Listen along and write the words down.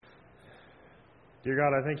Dear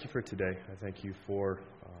God, I thank you for today. I thank you for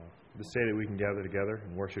this day that we can gather together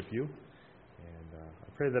and worship you. And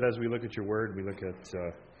I pray that as we look at your word, we look at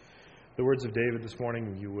the words of David this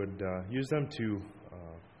morning, you would use them to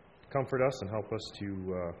comfort us and help us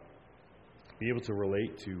to be able to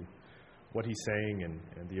relate to what he's saying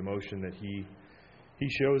and the emotion that he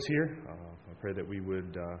shows here. I pray that we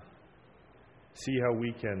would see how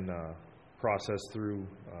we can process through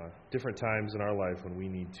different times in our life when we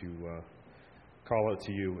need to call out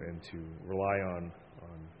to you and to rely on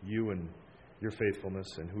you and your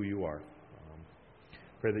faithfulness and who you are.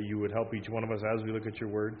 Pray that you would help each one of us as we look at your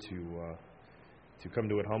word to come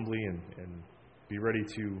to it humbly and be ready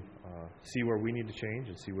to see where we need to change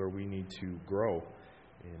and see where we need to grow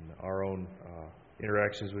in our own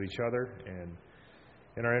interactions with each other and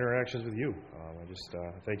in our interactions with you. I just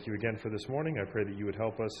thank you again for this morning. I pray that you would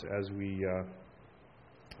help us as we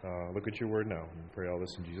look at your word now. And pray all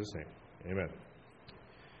this in Jesus' name. Amen.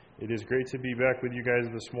 It is great to be back with you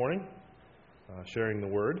guys this morning, sharing the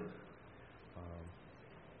word,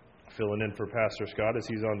 filling in for Pastor Scott as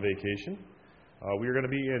he's on vacation. We are going to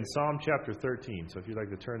be in Psalm chapter 13, so if you'd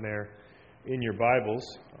like to turn there in your Bibles.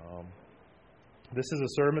 This is a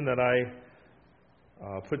sermon that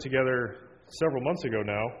I put together several months ago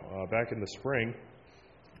now, back in the spring.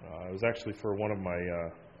 It was actually for one of my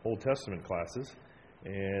Old Testament classes,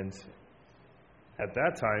 and at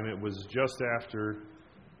that time it was just after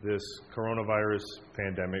this coronavirus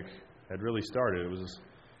pandemic had really started.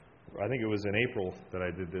 I think it was in April that I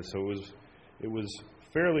did this, so it was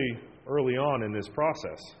fairly early on in this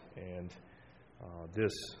process, and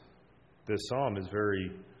this psalm is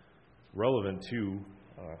very relevant to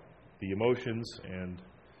the emotions and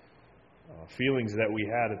feelings that we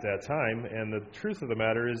had at that time. And the truth of the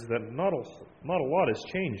matter is that not a lot has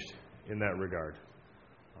changed in that regard.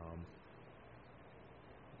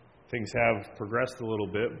 Things have progressed a little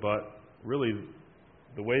bit, but really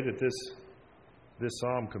the way that this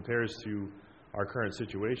psalm compares to our current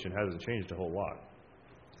situation hasn't changed a whole lot.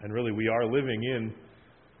 And really we are living in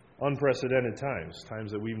unprecedented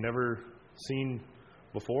times that we've never seen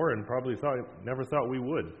before and probably never thought we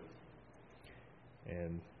would.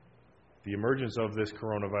 And the emergence of this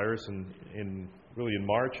coronavirus in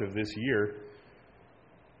March of this year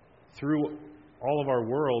threw all of our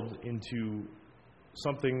world into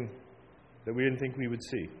something that we didn't think we would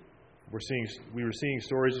see. We were seeing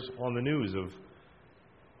stories on the news of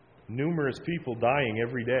numerous people dying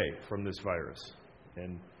every day from this virus,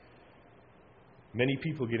 and many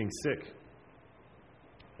people getting sick.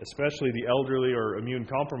 Especially the elderly or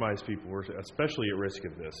immune-compromised people were especially at risk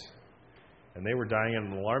of this. And they were dying at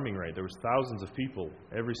an alarming rate. There was thousands of people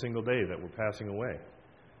every single day that were passing away.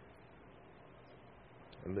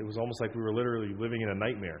 And it was almost like we were literally living in a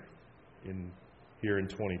nightmare here in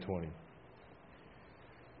 2020.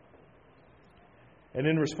 And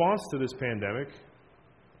in response to this pandemic,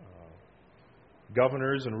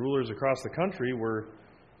 governors and rulers across the country were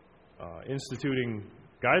instituting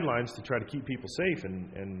guidelines to try to keep people safe,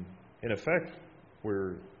 and in effect,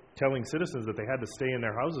 were telling citizens that they had to stay in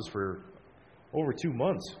their houses for over 2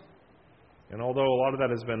 months. And although a lot of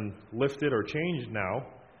that has been lifted or changed now,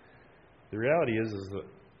 the reality is that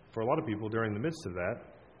for a lot of people during the midst of that,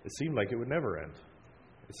 it seemed like it would never end.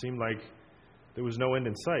 It seemed like there was no end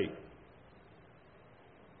in sight.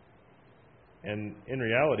 And in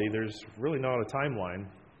reality, there's really not a timeline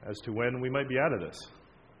as to when we might be out of this.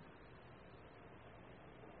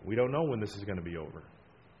 We don't know when this is going to be over.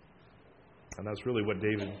 And that's really what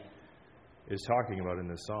David is talking about in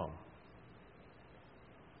this psalm.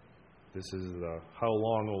 This is the "How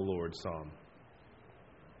long, O Lord" psalm.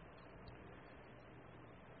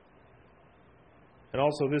 And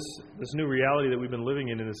also this new reality that we've been living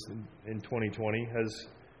in 2020 has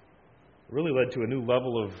really led to a new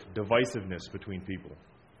level of divisiveness between people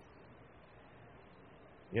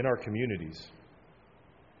in our communities.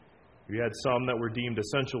 We had some that were deemed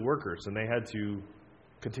essential workers, and they had to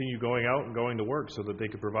continue going out and going to work so that they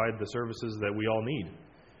could provide the services that we all need.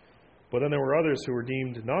 But then there were others who were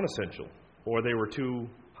deemed non-essential, or they were too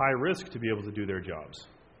high risk to be able to do their jobs.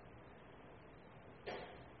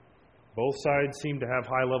 Both sides seemed to have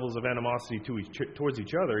high levels of animosity towards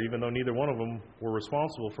each other, even though neither one of them were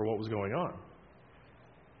responsible for what was going on.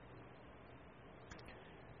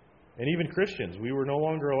 And even Christians, we were no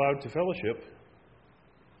longer allowed to fellowship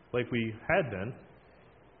like we had been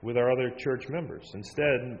with our other church members.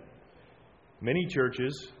 Instead, many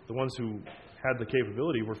churches, the ones who had the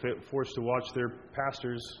capability, were forced to watch their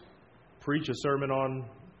pastors preach a sermon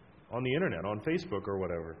on the internet, on Facebook or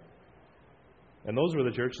whatever. And those were the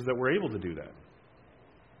churches that were able to do that.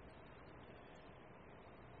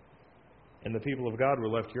 And the people of God were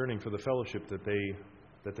left yearning for the fellowship that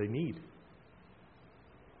they need.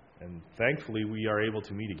 And thankfully we are able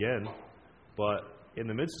to meet again, but in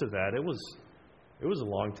the midst of that, it was a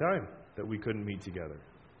long time that we couldn't meet together.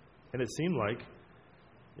 And it seemed like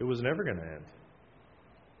it was never going to end.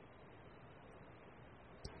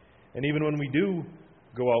 And even when we do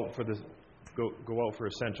go out for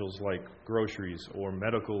essentials like groceries or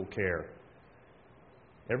medical care,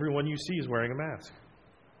 everyone you see is wearing a mask.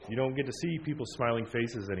 You don't get to see people's smiling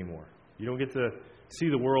faces anymore. You don't get to see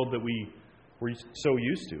the world that we were so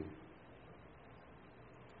used to.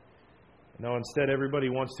 Now, instead, everybody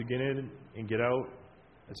wants to get in and get out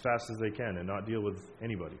as fast as they can and not deal with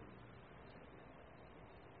anybody.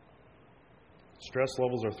 Stress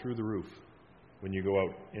levels are through the roof when you go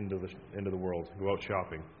out into the world, go out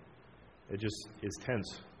shopping. It just is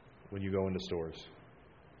tense when you go into stores.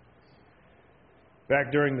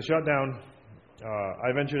 Back during the shutdown,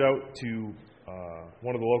 I ventured out to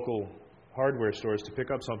one of the local hardware stores to pick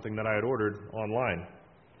up something that I had ordered online.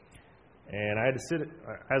 And I had to sit,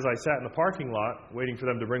 as I sat in the parking lot, waiting for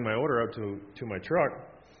them to bring my order up to my truck,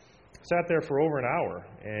 sat there for over an hour,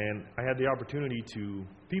 and I had the opportunity to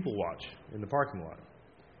people watch in the parking lot.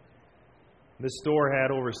 This store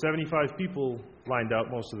had over 75 people lined up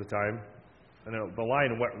most of the time, and the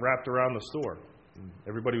line wrapped around the store.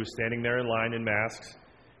 Everybody was standing there in line in masks,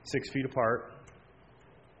 6 feet apart.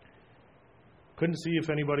 Couldn't see if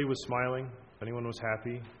anybody was smiling, if anyone was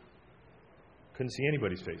happy. Couldn't see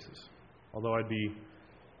anybody's faces, although I'd be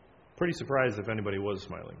pretty surprised if anybody was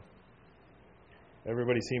smiling.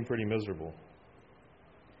 Everybody seemed pretty miserable.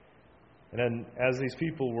 And then as these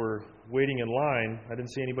people were waiting in line, I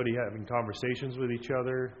didn't see anybody having conversations with each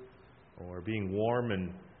other or being warm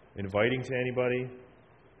and inviting to anybody.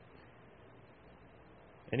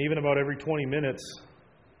 And even about every 20 minutes,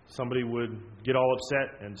 somebody would get all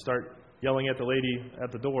upset and start yelling at the lady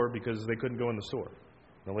at the door because they couldn't go in the store.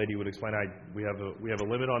 The lady would explain, we have a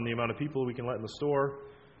limit on the amount of people we can let in the store.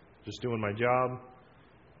 Just doing my job.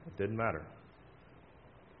 It didn't matter.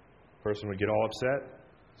 Person would get all upset,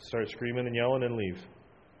 start screaming and yelling, and leave.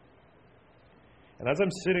 And as I'm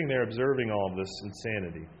sitting there observing all of this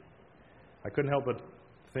insanity, I couldn't help but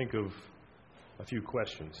think of a few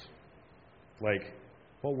questions. Like,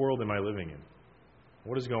 what world am I living in?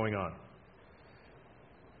 What is going on?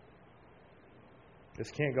 This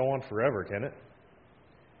can't go on forever, can it?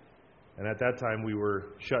 And at that time, we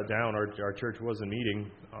were shut down. Our church wasn't meeting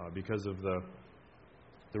because of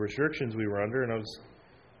the restrictions we were under. And I was,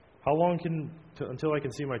 how long until I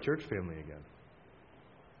can see my church family again?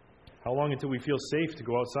 How long until we feel safe to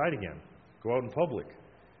go outside again, go out in public?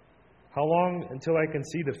 How long until I can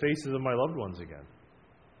see the faces of my loved ones again?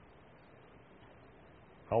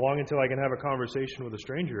 How long until I can have a conversation with a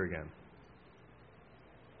stranger again?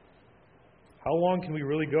 How long can we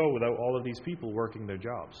really go without all of these people working their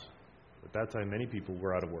jobs? At that time, many people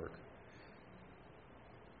were out of work.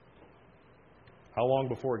 How long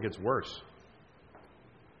before it gets worse?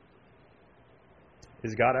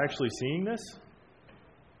 Is God actually seeing this?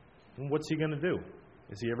 And what's He going to do?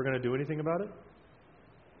 Is He ever going to do anything about it?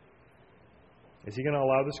 Is He going to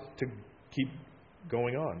allow this to keep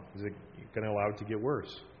going on? Is it going to allow it to get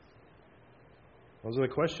worse? Those are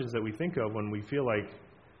the questions that we think of when we feel like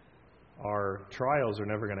our trials are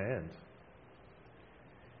never going to end.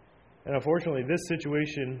 And unfortunately, this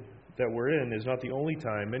situation that we're in is not the only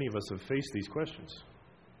time many of us have faced these questions.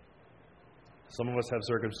 Some of us have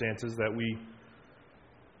circumstances that we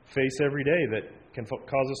face every day that can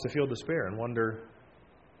cause us to feel despair and wonder,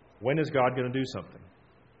 when is God going to do something?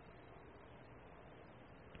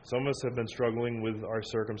 Some of us have been struggling with our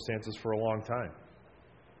circumstances for a long time.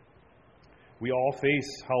 We all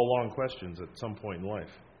face how long questions at some point in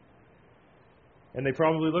life. And they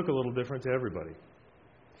probably look a little different to everybody.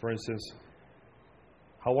 For instance,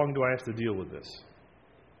 how long do I have to deal with this?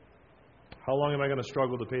 How long am I going to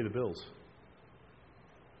struggle to pay the bills?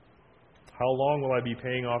 How long will I be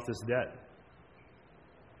paying off this debt?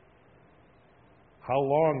 How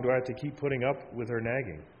long do I have to keep putting up with her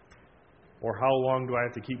nagging? Or how long do I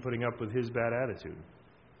have to keep putting up with his bad attitude?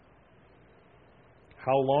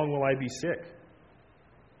 How long will I be sick?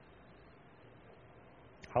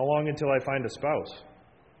 How long until I find a spouse?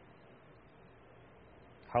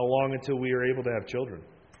 How long until we are able to have children?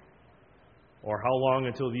 Or how long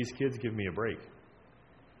until these kids give me a break?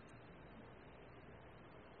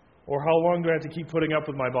 Or how long do I have to keep putting up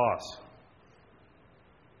with my boss?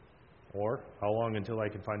 Or how long until I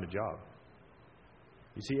can find a job?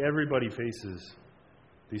 You see, everybody faces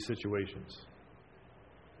these situations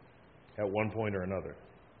at one point or another.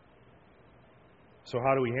 So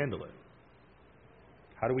how do we handle it?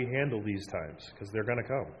 How do we handle these times? Because they're going to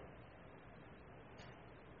come.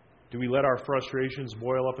 Do we let our frustrations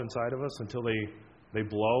boil up inside of us until they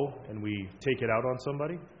blow and we take it out on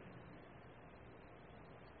somebody?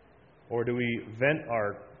 Or do we vent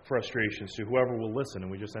our frustrations to whoever will listen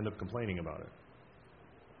and we just end up complaining about it?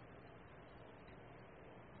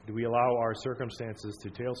 Do we allow our circumstances to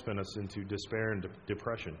tailspin us into despair and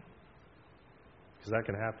depression? Because that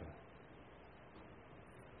can happen.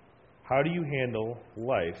 How do you handle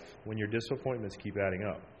life when your disappointments keep adding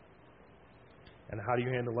up? And how do you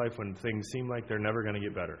handle life when things seem like they're never going to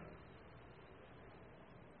get better?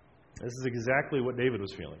 This is exactly what David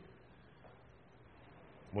was feeling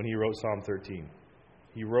when he wrote Psalm 13.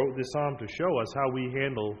 He wrote this psalm to show us how we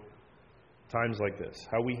handle times like this,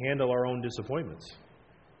 how we handle our own disappointments.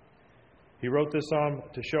 He wrote this psalm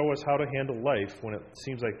to show us how to handle life when it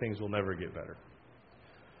seems like things will never get better.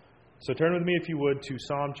 So turn with me, if you would, to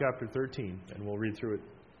Psalm chapter 13, and we'll read through it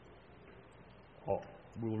all.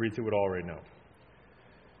 We'll read through it all right now.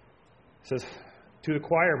 It says, "To the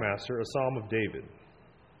choir master, a psalm of David.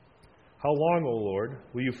 How long, O Lord,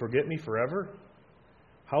 will you forget me forever?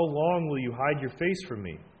 How long will you hide your face from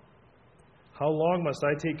me? How long must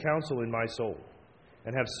I take counsel in my soul,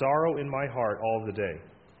 and have sorrow in my heart all the day?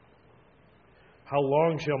 How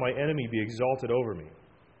long shall my enemy be exalted over me?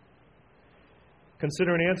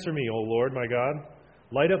 Consider and answer me, O Lord, my God.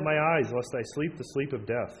 Light up my eyes, lest I sleep the sleep of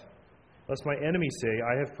death. Lest my enemies say,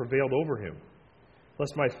 I have prevailed over him.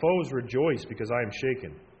 Lest my foes rejoice because I am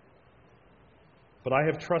shaken. But I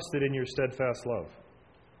have trusted in your steadfast love.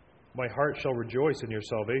 My heart shall rejoice in your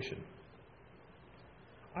salvation.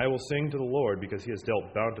 I will sing to the Lord because he has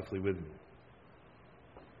dealt bountifully with me."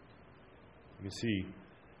 You can see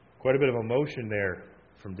quite a bit of emotion there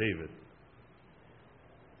from David.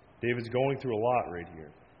 David's going through a lot right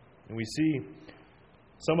here. And we see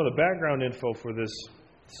some of the background info for this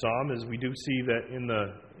psalm is we do see that in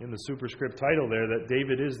the superscript title there that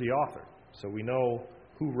David is the author. So we know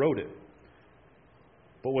who wrote it.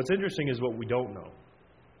 But what's interesting is what we don't know.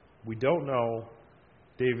 We don't know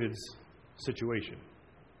David's situation.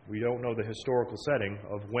 We don't know the historical setting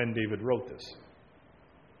of when David wrote this.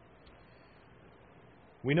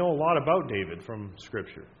 We know a lot about David from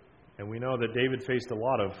Scripture. And we know that David faced a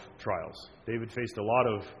lot of trials. David faced a lot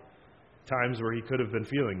of times where he could have been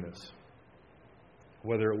feeling this.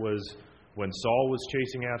 Whether it was when Saul was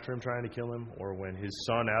chasing after him, trying to kill him, or when his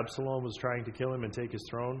son Absalom was trying to kill him and take his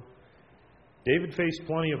throne. David faced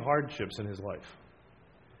plenty of hardships in his life.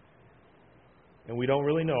 And we don't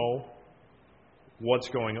really know what's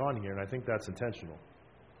going on here, and I think that's intentional.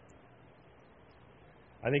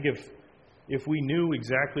 I think if we knew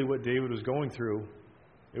exactly what David was going through,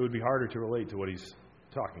 it would be harder to relate to what he's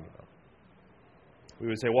talking about. We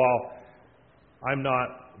would say, well, I'm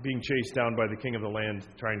not being chased down by the king of the land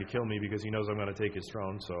trying to kill me because he knows I'm going to take his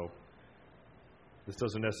throne, so this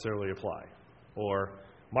doesn't necessarily apply. Or,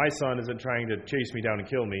 my son isn't trying to chase me down and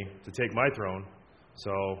kill me to take my throne,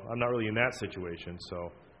 so I'm not really in that situation.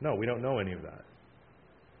 So, no, we don't know any of that.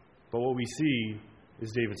 But what we see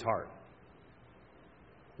is David's heart.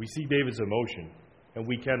 We see David's emotion, and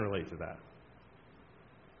we can relate to that.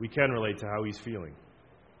 We can relate to how he's feeling.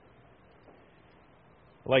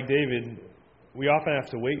 Like David, we often have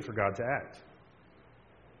to wait for God to act.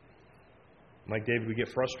 Like David, we get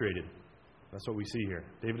frustrated. That's what we see here.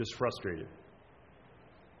 David is frustrated.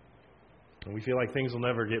 And we feel like things will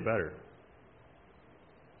never get better.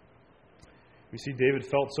 We see David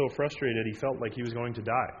felt so frustrated, he felt like he was going to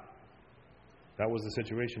die. That was the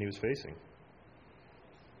situation he was facing.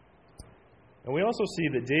 And we also see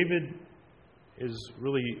that David is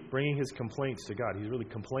really bringing his complaints to God. He's really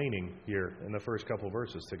complaining here in the first couple of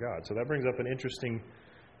verses to God. So that brings up an interesting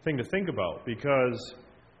thing to think about, because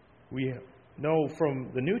we know from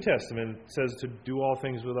the New Testament it says to do all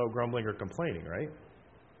things without grumbling or complaining, right?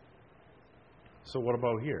 So what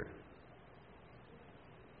about here?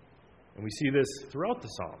 And we see this throughout the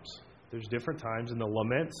Psalms. There's different times in the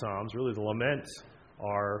lament Psalms. Really, the laments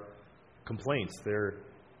are complaints. They're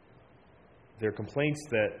complaints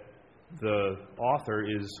that the author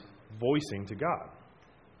is voicing to God.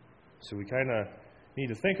 So we kind of need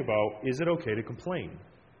to think about, is it okay to complain?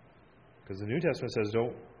 Because the New Testament says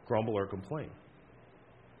don't grumble or complain.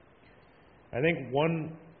 I think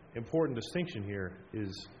one important distinction here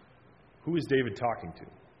is, who is David talking to?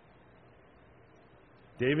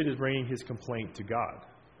 David is bringing his complaint to God.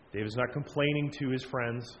 David's not complaining to his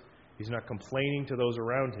friends. He's not complaining to those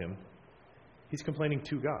around him. He's complaining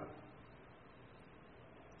to God.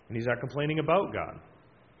 And he's not complaining about God.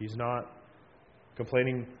 He's not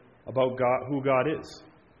complaining about God, who God is.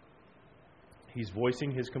 He's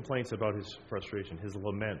voicing his complaints about his frustration, his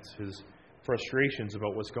laments, his frustrations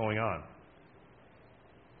about what's going on.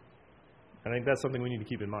 I think that's something we need to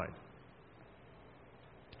keep in mind.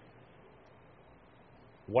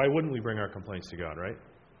 Why wouldn't we bring our complaints to God, right?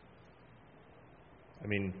 I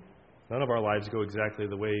mean, none of our lives go exactly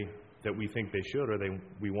the way that we think they should or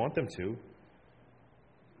we want them to.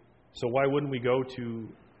 So why wouldn't we go to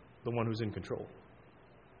the one who's in control?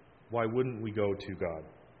 Why wouldn't we go to God?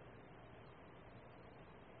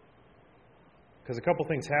 Because a couple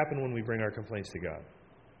things happen when we bring our complaints to God.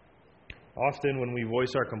 Often when we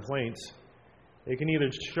voice our complaints, it can either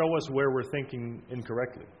show us where we're thinking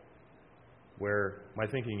incorrectly, where my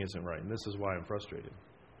thinking isn't right, and this is why I'm frustrated.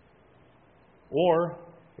 Or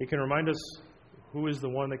it can remind us who is the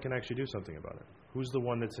one that can actually do something about it. Who's the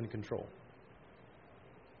one that's in control?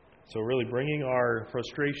 So really bringing our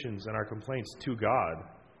frustrations and our complaints to God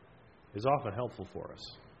is often helpful for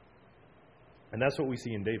us. And that's what we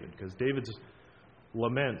see in David, because David's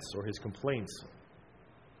laments or his complaints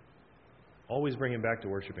always bring him back to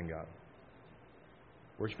worshiping God.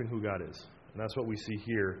 Worshiping who God is. And that's what we see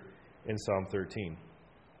here in Psalm 13.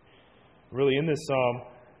 Really, in this psalm,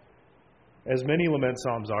 as many lament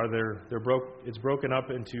psalms are, it's broken up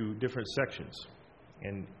into different sections.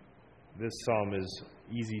 And this psalm is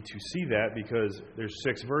easy to see that because there's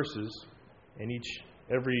 6 verses, and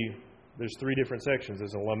there's 3 different sections.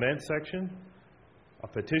 There's a lament section, a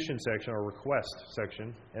petition section or request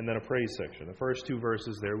section, and then a praise section. The first 2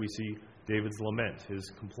 verses there we see David's lament,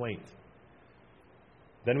 his complaint.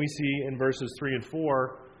 Then we see in verses 3 and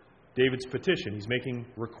 4 David's petition. He's making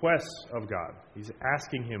requests of God. He's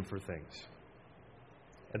asking him for things.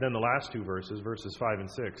 And then the last 2 verses, verses 5 and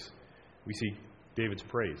 6, we see David's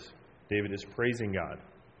praise. David is praising God.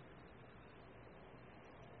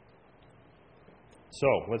 So,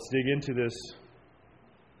 let's dig into this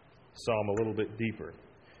psalm a little bit deeper.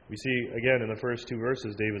 We see, again, in the first 2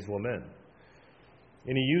 verses, David's lament.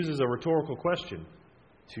 And he uses a rhetorical question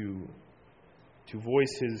to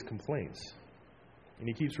voice his complaints. And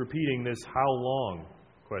he keeps repeating this "how long"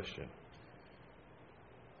 question.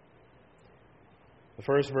 The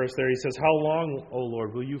first verse there, he says, "How long, O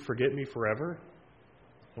Lord, will you forget me forever?"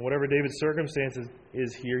 And whatever David's circumstances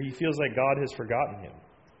is here, he feels like God has forgotten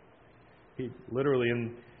him. Literally,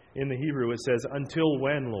 in the Hebrew, it says, "Until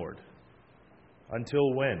when, Lord?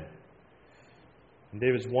 Until when?" And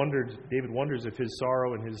David wonders if his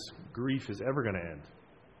sorrow and his grief is ever going to end.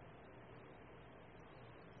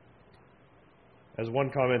 As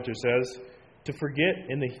one commenter says, to forget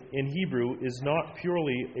in Hebrew is not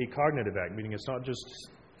purely a cognitive act, meaning it's not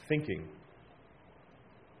just thinking.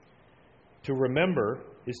 To remember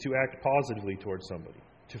is to act positively towards somebody.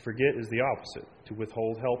 To forget is the opposite, to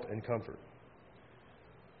withhold help and comfort.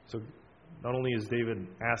 So not only is David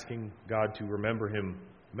asking God to remember him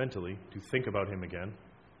mentally, to think about him again,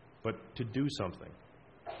 but to do something.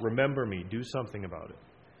 Remember me, do something about it.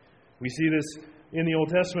 We see this in the Old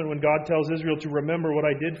Testament when God tells Israel to remember what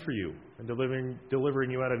I did for you in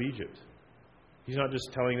delivering you out of Egypt. He's not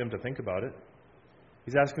just telling them to think about it.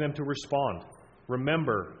 He's asking them to respond.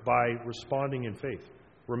 Remember by responding in faith.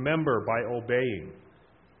 Remember by obeying.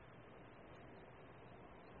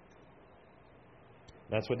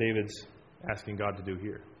 That's what David's asking God to do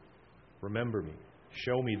here. Remember me.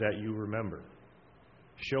 Show me that you remember.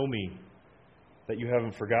 Show me that you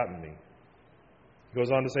haven't forgotten me. He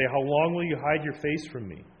goes on to say, "How long will you hide your face from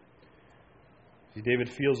me?" See, David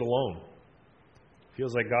feels alone.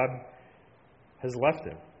 Feels like God has left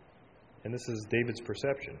him. And this is David's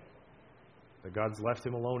perception, that God's left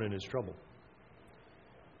him alone in his trouble.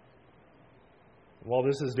 While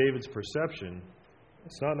this is David's perception,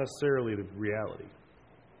 it's not necessarily the reality.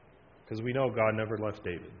 Because we know God never left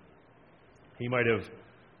David. He might have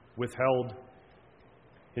withheld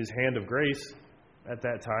his hand of grace at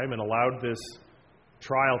that time and allowed this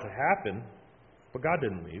trial to happen, but God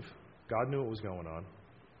didn't leave. God knew what was going on.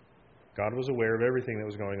 God was aware of everything that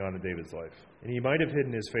was going on in David's life. And he might have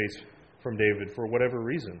hidden his face from David for whatever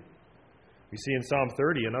reason. We see in Psalm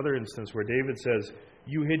 30 another instance where David says,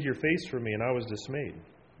 "You hid your face from me and I was dismayed."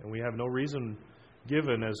 And we have no reason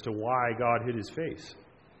given as to why God hid his face.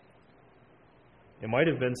 It might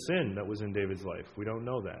have been sin that was in David's life. We don't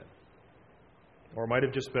know that. Or it might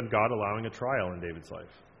have just been God allowing a trial in David's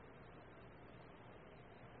life.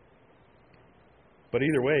 But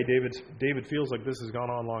either way, David feels like this has gone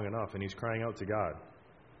on long enough, and he's crying out to God,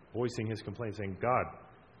 voicing his complaint, saying, "God,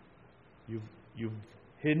 you've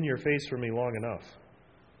hidden your face from me long enough.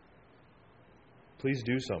 Please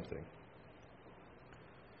do something."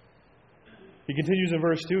 He continues in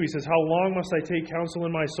verse 2. He says, "How long must I take counsel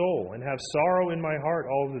in my soul and have sorrow in my heart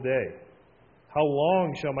all of the day? How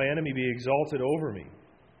long shall my enemy be exalted over me?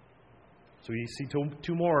 So you see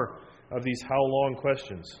two more of these how long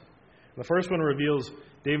questions. The first one reveals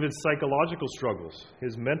David's psychological struggles,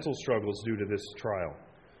 his mental struggles due to this trial.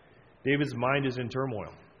 David's mind is in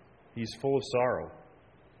turmoil. He's full of sorrow.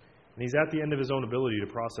 And he's at the end of his own ability to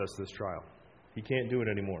process this trial. He can't do it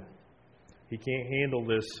anymore. He can't handle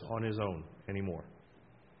this on his own anymore.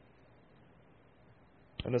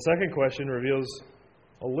 And the second question reveals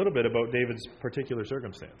a little bit about David's particular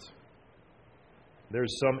circumstance.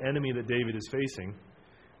 There's some enemy that David is facing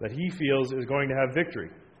that he feels is going to have victory.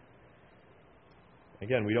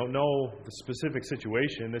 Again, we don't know the specific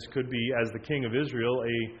situation. This could be, as the king of Israel,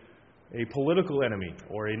 a political enemy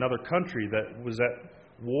or another country that was at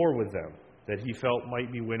war with them that he felt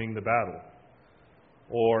might be winning the battle.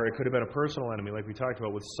 Or it could have been a personal enemy like we talked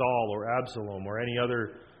about with Saul or Absalom or any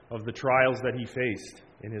other of the trials that he faced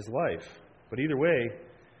in his life. But either way,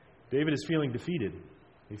 David is feeling defeated.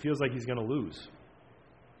 He feels like he's going to lose.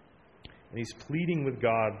 And he's pleading with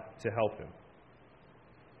God to help him.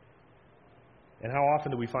 And how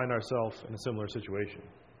often do we find ourselves in a similar situation?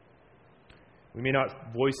 We may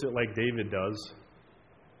not voice it like David does,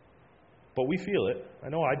 but we feel it. I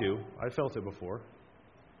know I do. I felt it before.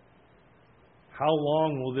 How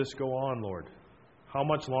long will this go on, Lord? How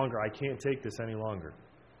much longer? I can't take this any longer.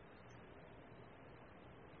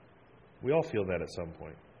 We all feel that at some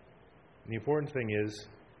point. And the important thing is,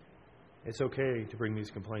 it's okay to bring these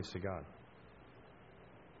complaints to God.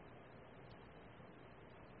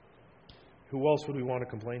 Who else would we want to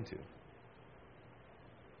complain to?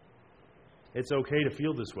 It's okay to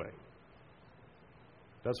feel this way.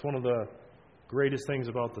 That's one of the greatest things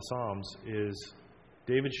about the Psalms is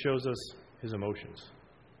David shows us his emotions.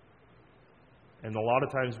 And a lot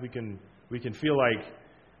of times we can feel like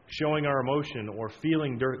showing our emotion or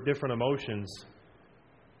feeling different emotions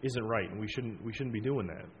isn't right, and we shouldn't be doing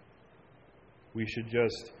that. We should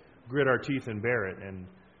just grit our teeth and bear it and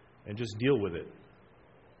just deal with it.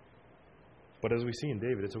 But as we see in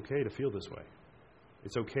David, it's okay to feel this way.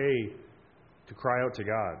 It's okay to cry out to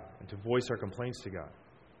God and to voice our complaints to God.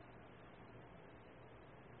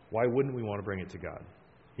 Why wouldn't we want to bring it to God?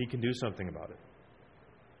 He can do something about it.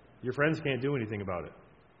 Your friends can't do anything about it.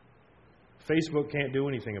 Facebook can't do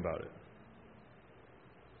anything about it.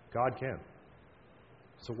 God can.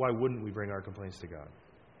 So why wouldn't we bring our complaints to God?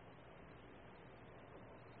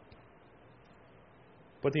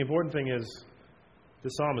 But the important thing is,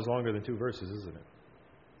 this psalm is longer than 2 verses, isn't it?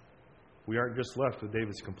 We aren't just left with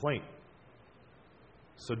David's complaint.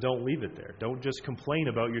 So don't leave it there. Don't just complain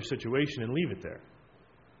about your situation and leave it there.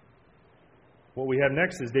 What we have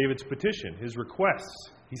next is David's petition, his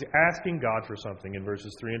requests. He's asking God for something in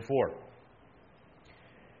verses 3 and 4.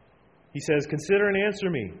 He says, "Consider and answer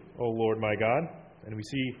me, O Lord my God." And we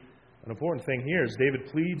see an important thing here is David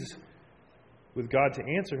pleads with God to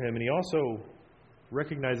answer him, and he also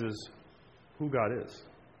recognizes who God is.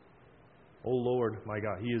 O Lord my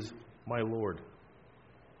God. He is my Lord.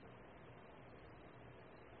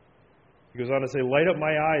 He goes on to say, "Light up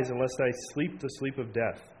my eyes, lest I sleep the sleep of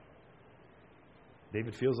death."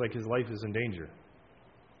 David feels like his life is in danger.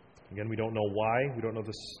 Again, we don't know why. We don't know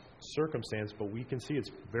the circumstance, but we can see it's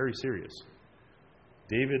very serious.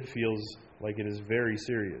 David feels like it is very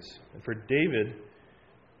serious. And for David,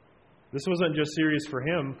 this wasn't just serious for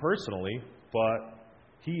him personally, but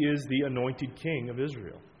he is the anointed king of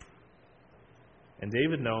Israel. And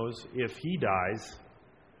David knows if he dies,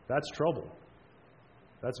 that's trouble.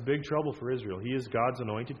 That's big trouble for Israel. He is God's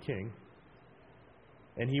anointed king,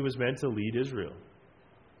 and he was meant to lead Israel.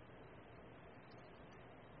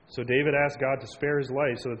 So David asked God to spare his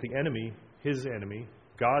life so that the enemy, his enemy,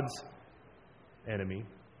 God's enemy,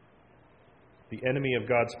 the enemy of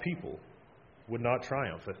God's people, would not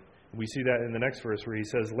triumph. We see that in the next verse where he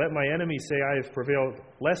says, "Let my enemy say I have prevailed,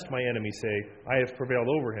 lest my enemy say I have prevailed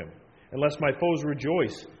over him, and lest my foes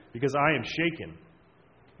rejoice, because I am shaken."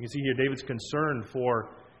 You can see here David's concern for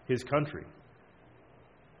his country.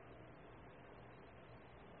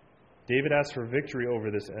 David asked for victory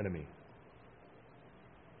over this enemy.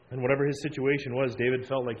 And whatever his situation was, David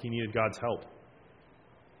felt like he needed God's help.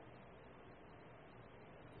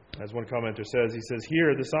 As one commenter says, he says,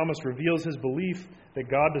 "Here the psalmist reveals his belief that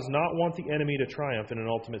God does not want the enemy to triumph in an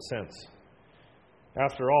ultimate sense.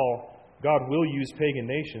 After all, God will use pagan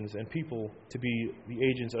nations and people to be the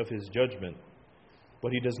agents of his judgment,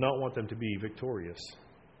 but he does not want them to be victorious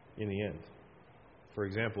in the end." For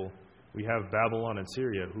example, we have Babylon and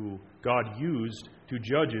Syria, who God used to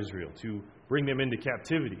judge Israel, to bring them into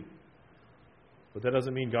captivity. But that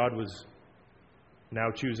doesn't mean God was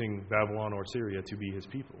now choosing Babylon or Syria to be his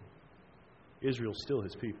people. Israel's still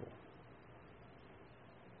his people.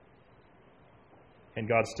 And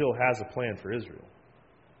God still has a plan for Israel.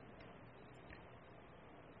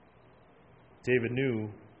 David knew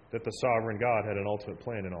that the sovereign God had an ultimate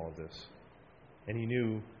plan in all of this. And he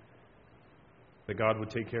knew that God would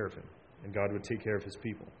take care of him, and God would take care of his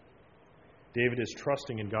people. David is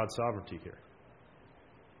trusting in God's sovereignty here.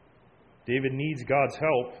 David needs God's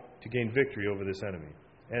help to gain victory over this enemy.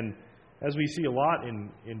 And as we see a lot in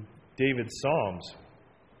David's Psalms,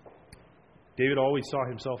 David always saw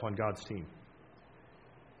himself on God's team.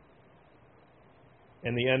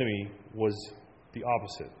 And the enemy was the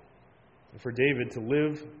opposite. For David to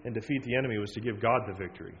live and defeat the enemy was to give God the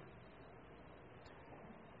victory.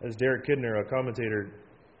 As Derek Kidner, a commentator,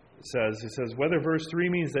 says, he says, whether verse 3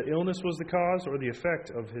 means that illness was the cause or the effect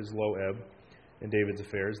of his low ebb in David's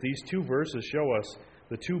affairs, these two verses show us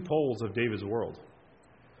the two poles of David's world.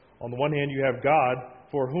 On the one hand, you have God,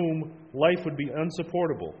 for whom life would be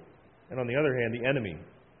unsupportable, and on the other hand, the enemy,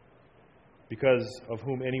 because of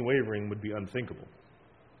whom any wavering would be unthinkable.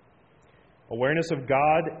 Awareness of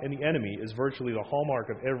God and the enemy is virtually the hallmark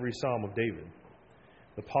of every psalm of David,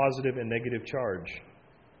 the positive and negative charge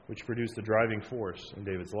which produced the driving force in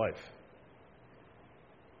David's life.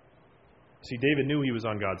 See, David knew he was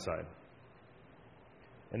on God's side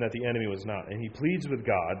and that the enemy was not. And he pleads with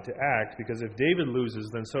God to act because if David loses,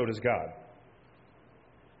 then so does God.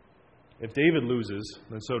 If David loses,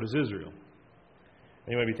 then so does Israel. And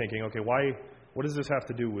you might be thinking, okay, what does this have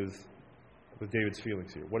to do with David's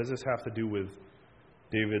feelings here? What does this have to do with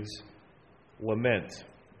David's lament?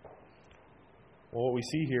 Well, what we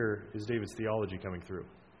see here is David's theology coming through.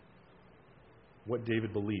 What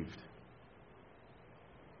David believed.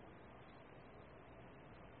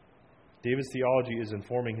 David's theology is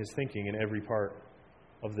informing his thinking in every part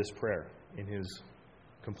of this prayer, in his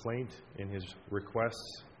complaint, in his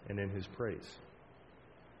requests, and in his praise.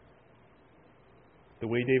 The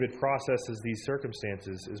way David processes these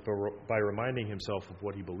circumstances is by reminding himself of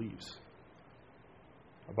what he believes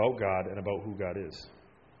about God and about who God is.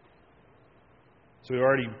 So we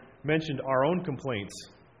already mentioned our own complaints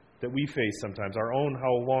that we face sometimes, our own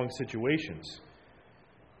how-long situations.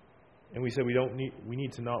 And we said we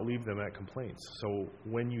need to not leave them at complaints. So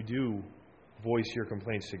when you do voice your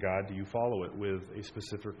complaints to God, do you follow it with a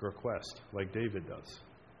specific request, like David does?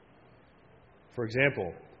 For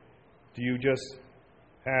example, do you just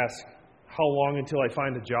ask, how long until I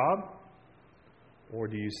find a job? Or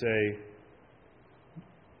do you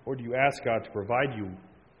ask God to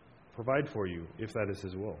provide for you, if that is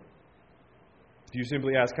His will? Do you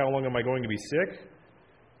simply ask, how long am I going to be sick?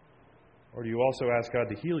 Or do you also ask God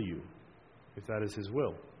to heal you, if that is His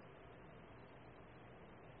will?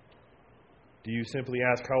 Do you simply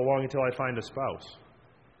ask, how long until I find a spouse?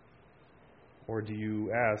 Or do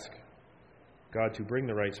you ask God to bring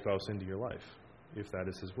the right spouse into your life, if that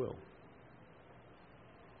is His will?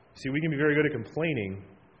 See, we can be very good at complaining,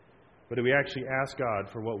 but do we actually ask God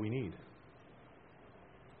for what we need?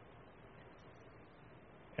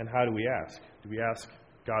 And how do we ask? Do we ask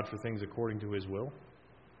God for things according to His will?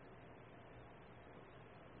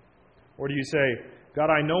 Or do you say, God,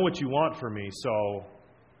 I know what you want for me, so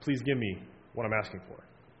please give me what I'm asking for?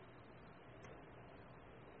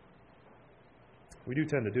 We do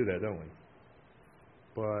tend to do that, don't we?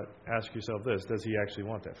 But ask yourself this, does He actually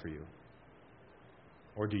want that for you?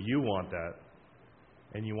 Or do you want that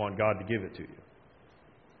and you want God to give it to you?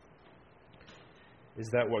 Is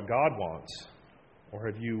that what God wants? Or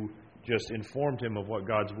have you just informed Him of what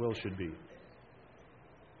God's will should be?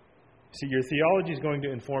 See, your theology is going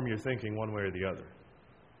to inform your thinking one way or the other.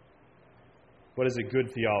 What is a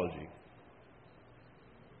good theology?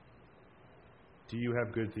 Do you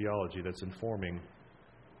have good theology that's informing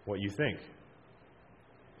what you think?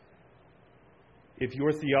 If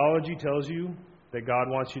your theology tells you that God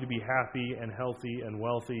wants you to be happy and healthy and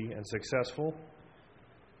wealthy and successful,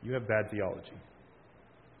 you have bad theology.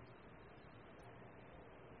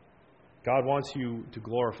 God wants you to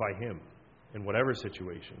glorify Him in whatever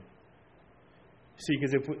situation. See,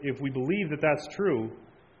 because if we believe that that's true,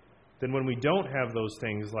 then when we don't have those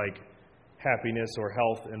things like happiness or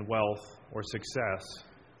health and wealth or success,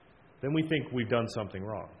 then we think we've done something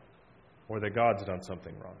wrong or that God's done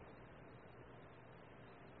something wrong.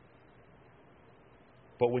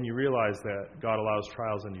 But when you realize that God allows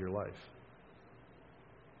trials into your life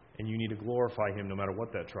and you need to glorify Him no matter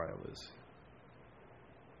what that trial is,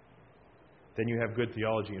 then you have good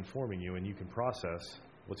theology informing you and you can process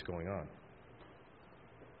what's going on.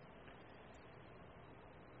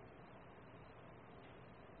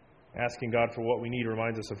 Asking God for what we need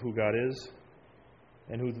reminds us of who God is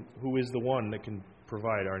and who is the one that can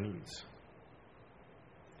provide our needs.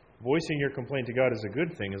 Voicing your complaint to God is a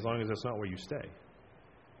good thing as long as that's not where you stay.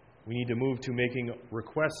 We need to move to making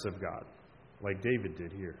requests of God, like David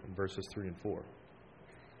did here in verses 3 and 4.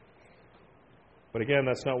 But again,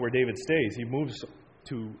 that's not where David stays. He moves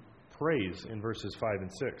to praise in verses 5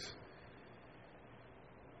 and 6.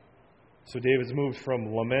 So David's moved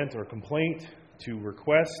from lament or complaint to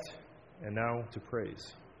request and now to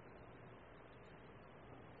praise.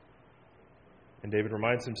 And David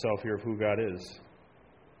reminds himself here of who God is.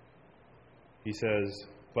 He says,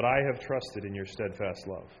 "But I have trusted in your steadfast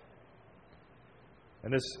love."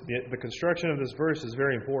 And the construction of this verse is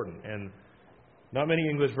very important, and not many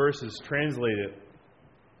English verses translate it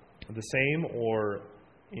the same or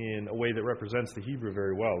in a way that represents the Hebrew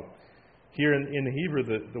very well. Here in the Hebrew,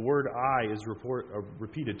 the word "I" is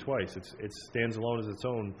repeated twice. It stands alone as its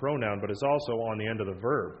own pronoun, but it's also on the end of the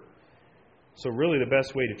verb. So really the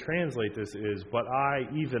best way to translate this is, "But I,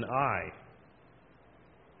 even I,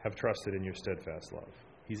 have trusted in your steadfast love."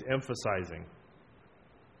 He's emphasizing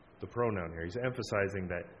the pronoun here. He's emphasizing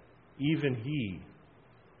that even he,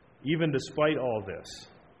 even despite all this,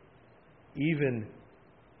 even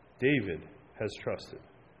David has trusted.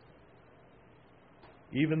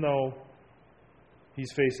 Even though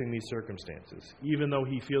he's facing these circumstances, even though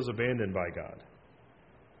he feels abandoned by God,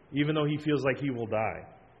 even though he feels like he will die,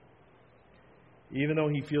 even though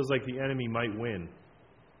he feels like the enemy might win,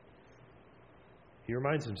 he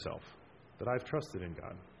reminds himself that I've trusted in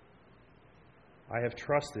God. I have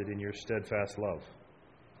trusted in your steadfast love.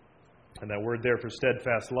 And that word there for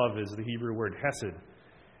steadfast love is the Hebrew word hesed.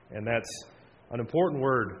 And that's an important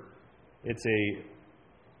word. It's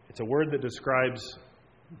a word that describes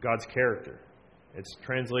God's character. It's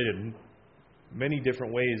translated in many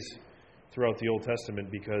different ways throughout the Old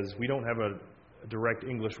Testament because we don't have a direct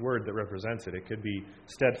English word that represents it. It could be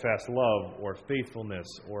steadfast love or faithfulness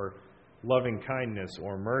or loving kindness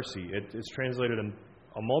or mercy. It's translated in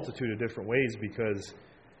a multitude of different ways because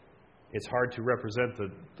it's hard to represent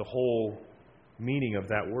the whole meaning of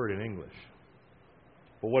that word in English.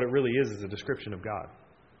 But what it really is a description of God.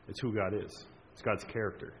 It's who God is. It's God's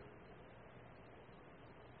character.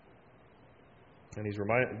 And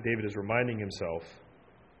David is reminding himself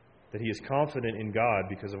that he is confident in God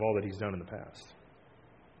because of all that he's done in the past.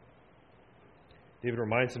 David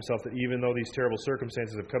reminds himself that even though these terrible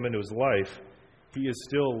circumstances have come into his life, he is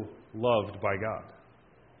still loved by God.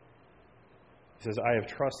 He says, "I have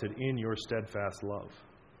trusted in your steadfast love."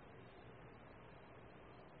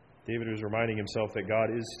 David is reminding himself that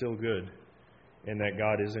God is still good and that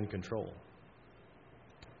God is in control.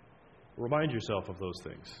 Remind yourself of those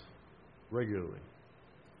things regularly.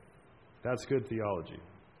 That's good theology.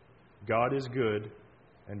 God is good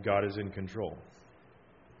and God is in control.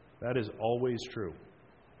 That is always true.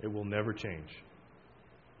 It will never change.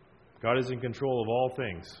 God is in control of all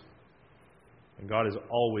things, and God is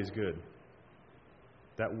always good.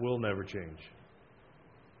 That will never change.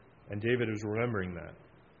 And David is remembering that.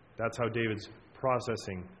 That's how David's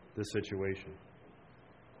processing this situation.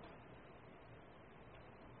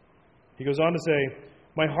 He goes on to say,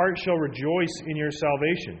 "My heart shall rejoice in your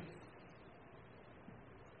salvation."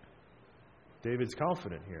 David's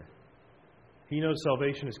confident here. He knows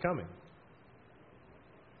salvation is coming.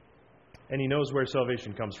 And he knows where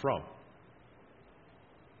salvation comes from.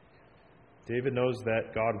 David knows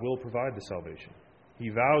that God will provide the salvation. He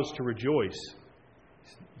vows to rejoice.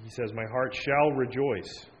 He says, "My heart shall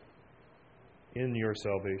rejoice in your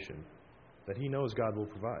salvation." That he knows God will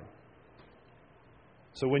provide.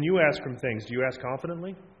 So when you ask from things, do you ask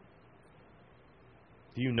confidently?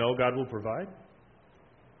 Do you know God will provide?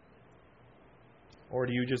 Or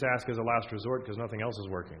do you just ask as a last resort because nothing else is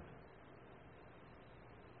working?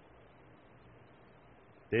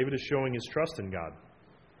 David is showing his trust in God.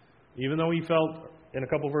 Even though he felt in a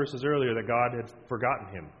couple verses earlier that God had forgotten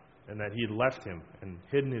him and that he had left him and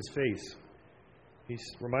hidden his face, he's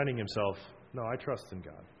reminding himself, no, I trust in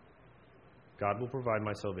God. God will provide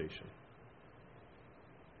my salvation.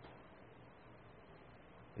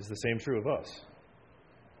 Is the same true of us?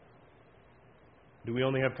 Do we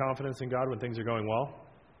only have confidence in God when things are going well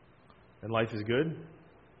and life is good?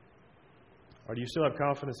 Or do you still have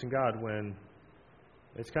confidence in God when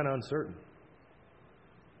it's kind of uncertain?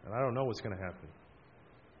 And I don't know what's going to happen.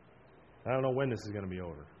 I don't know when this is going to be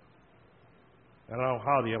over. I don't know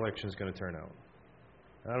how the election is going to turn out.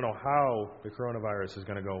 I don't know how the coronavirus is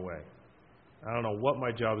going to go away. I don't know what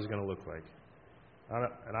my job is going to look like.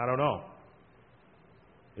 And I don't know.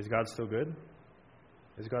 Is God still good?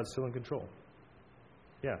 Is God still in control?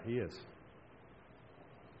 Yeah, He is.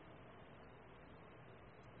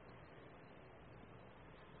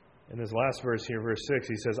 In this last verse here, verse 6,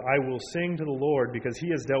 he says, "I will sing to the Lord because He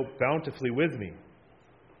has dealt bountifully with me."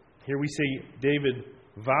 Here we see David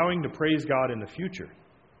vowing to praise God in the future.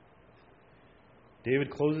 David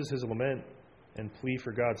closes his lament and plea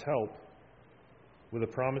for God's help with a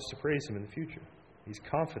promise to praise Him in the future. He's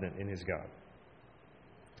confident in his God.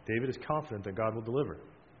 David is confident that God will deliver.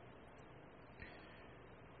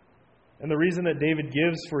 And the reason that David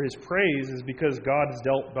gives for his praise is because God has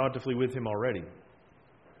dealt bountifully with him already.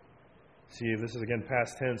 See, this is again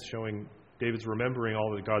past tense, showing David's remembering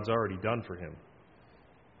all that God's already done for him.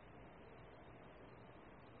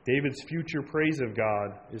 David's future praise of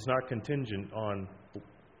God is not contingent on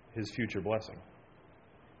his future blessing.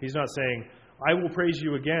 He's not saying, I will praise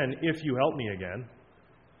you again if you help me again.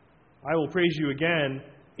 I will praise you again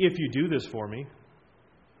if you do this for me.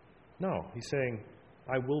 No, he's saying,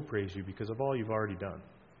 I will praise you because of all you've already done.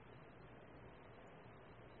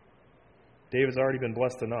 David's already been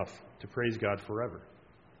blessed enough to praise God forever.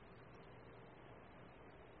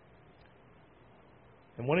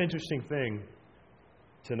 And one interesting thing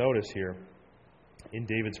to notice here in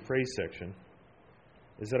David's praise section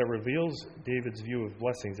is that it reveals David's view of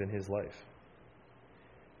blessings in his life.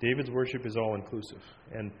 David's worship is all-inclusive.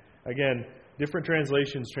 And again, different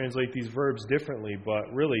translations translate these verbs differently,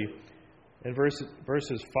 but really, in verses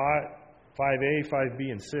 5a,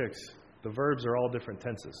 5b, and 6, the verbs are all different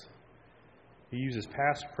tenses. He uses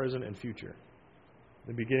past, present, and future.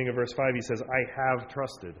 In the beginning of verse 5, he says, I have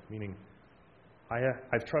trusted, meaning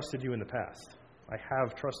I've trusted you in the past. I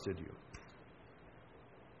have trusted you.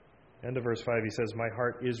 End of verse 5, he says, my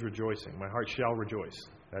heart is rejoicing. My heart shall rejoice.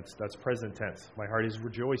 That's present tense. My heart is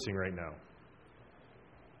rejoicing right now.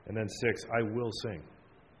 And then 6, I will sing.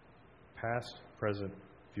 Past, present,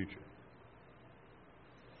 future.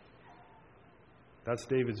 That's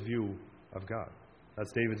David's view of God.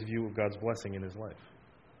 That's David's view of God's blessing in his life.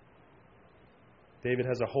 David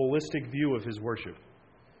has a holistic view of his worship.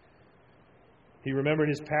 He remembered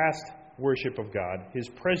his past worship of God, his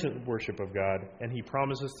present worship of God, and he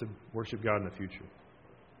promises to worship God in the future.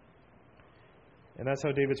 And that's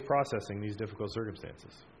how David's processing these difficult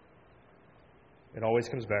circumstances. It always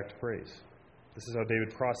comes back to praise. This is how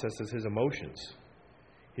David processes his emotions.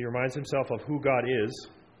 He reminds himself of who God is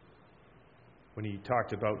when he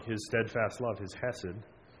talked about his steadfast love, his hesed.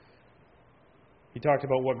 He talked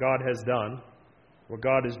about what God has done, what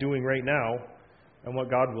God is doing right now, and what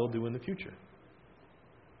God will do in the future.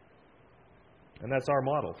 And that's our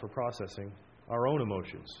model for processing our own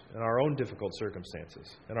emotions and our own difficult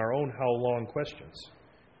circumstances and our own how long questions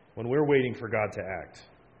when we're waiting for God to act.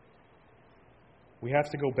 We have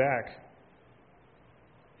to go back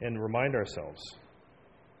and remind ourselves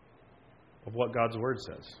of what God's Word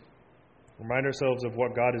says. Remind ourselves of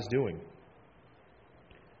what God is doing.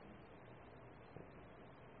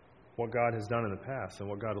 What God has done in the past and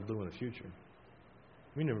what God will do in the future.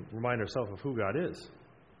 We need to remind ourselves of who God is.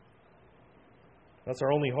 That's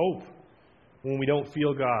our only hope when we don't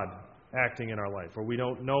feel God acting in our life or we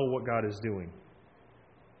don't know what God is doing.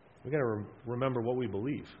 We've got to remember what we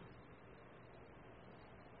believe.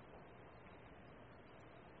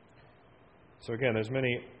 So again, there's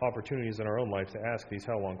many opportunities in our own life to ask these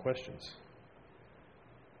how long questions.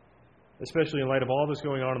 Especially in light of all this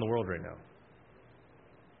going on in the world right now.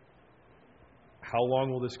 How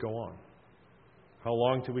long will this go on? How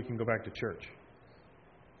long till we can go back to church?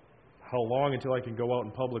 How long until I can go out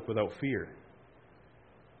in public without fear?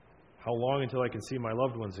 How long until I can see my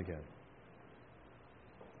loved ones again?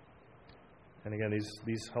 And again,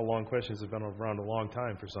 these how long questions have been around a long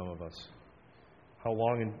time for some of us. How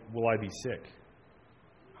long will I be sick?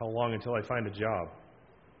 How long until I find a job?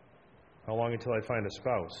 How long until I find a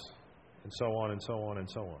spouse? And so on and so on and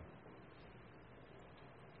so on.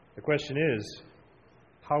 The question is,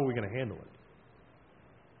 how are we going to handle it?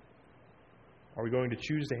 Are we going to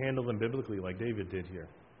choose to handle them biblically like David did here?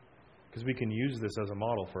 Because we can use this as a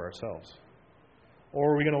model for ourselves.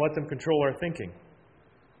 Or are we going to let them control our thinking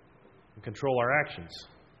and control our actions?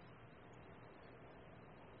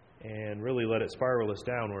 And really let it spiral us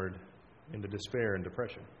downward into despair and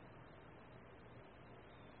depression.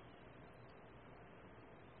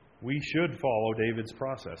 We should follow David's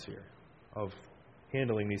process here of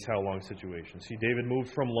handling these how long situations. See, David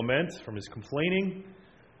moved from lament, from his complaining,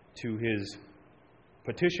 to his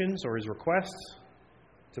petitions or his requests,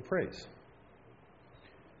 to praise.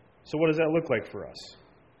 So what does that look like for us?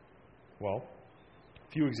 Well,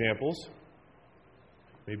 a few examples.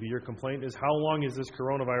 Maybe your complaint is, how long is this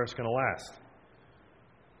coronavirus going to last?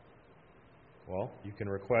 Well, you can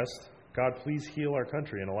request, God, please heal our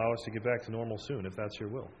country and allow us to get back to normal soon, if that's your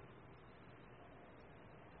will.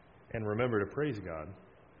 And remember to praise God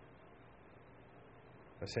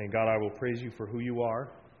by saying, God, I will praise you for who you are,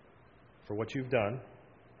 for what you've done,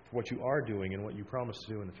 for what you are doing and what you promise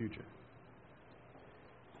to do in the future.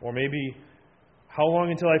 Or maybe, how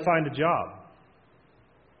long until I find a job?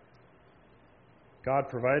 God,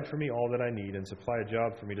 provide for me all that I need and supply a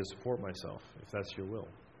job for me to support myself, if that's your will.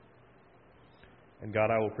 And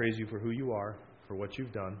God, I will praise you for who you are, for what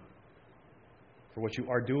you've done, for what you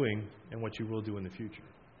are doing, and what you will do in the future.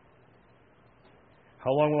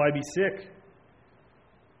 How long will I be sick?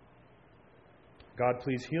 God,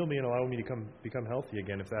 please heal me and allow me to become healthy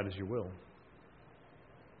again, if that is your will.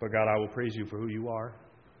 But God, I will praise you for who you are,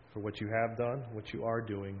 for what you have done, what you are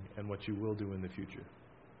doing, and what you will do in the future.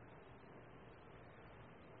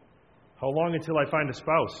 How long until I find a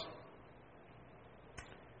spouse?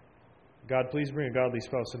 God, please bring a godly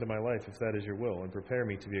spouse into my life, if that is your will, and prepare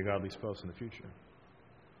me to be a godly spouse in the future.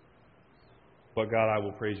 But God, I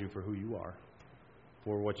will praise you for who you are,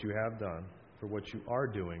 for what you have done, for what you are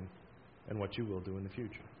doing, and what you will do in the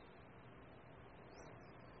future.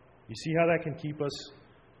 You see how that can keep us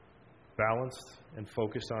balanced and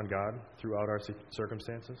focused on God throughout our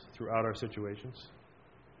circumstances, throughout our situations?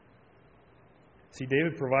 See,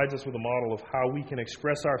 David provides us with a model of how we can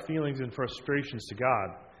express our feelings and frustrations to God.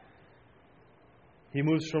 He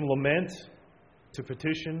moves from lament to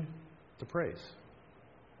petition to praise.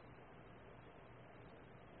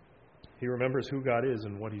 He remembers who God is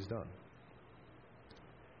and what He's done.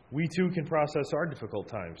 We too can process our difficult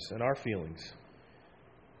times and our feelings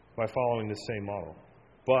by following this same model.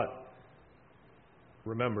 But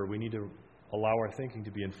remember, we need to allow our thinking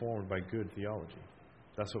to be informed by good theology.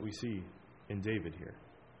 That's what we see in David here.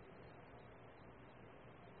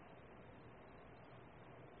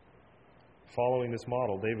 Following this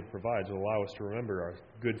model David provides will allow us to remember our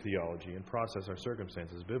good theology and process our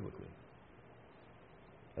circumstances biblically.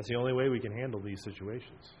 That's the only way we can handle these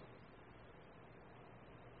situations.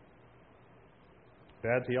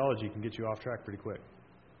 Bad theology can get you off track pretty quick.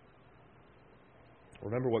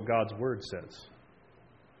 Remember what God's Word says.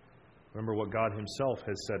 Remember what God Himself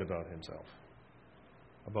has said about Himself,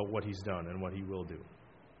 about what He's done and what He will do.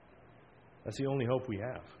 That's the only hope we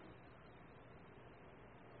have.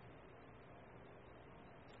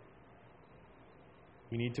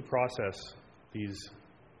 We need to process these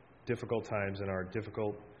difficult times and our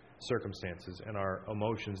difficult circumstances and our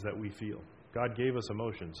emotions that we feel. God gave us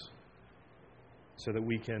emotions so that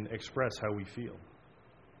we can express how we feel.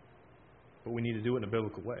 But we need to do it in a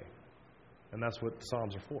biblical way. And that's what the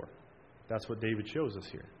Psalms are for. That's what David shows us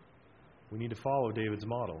here. We need to follow David's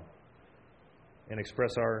model and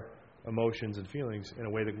express our emotions and feelings in a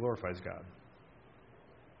way that glorifies God.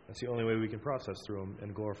 That's the only way we can process through them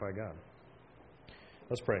and glorify God.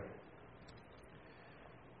 Let's pray.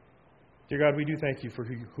 Dear God, we do thank you for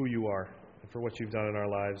who you are and for what you've done in our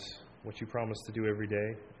lives, what you promise to do every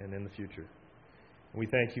day and in the future. And we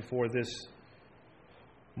thank you for this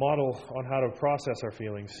model on how to process our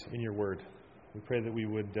feelings in your word. We pray that we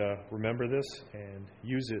would remember this and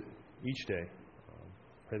use it each day.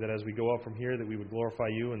 Pray that as we go out from here that we would glorify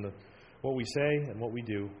you in what we say and what we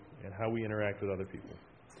do and how we interact with other people.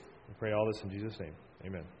 We pray all this in Jesus' name.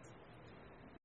 Amen.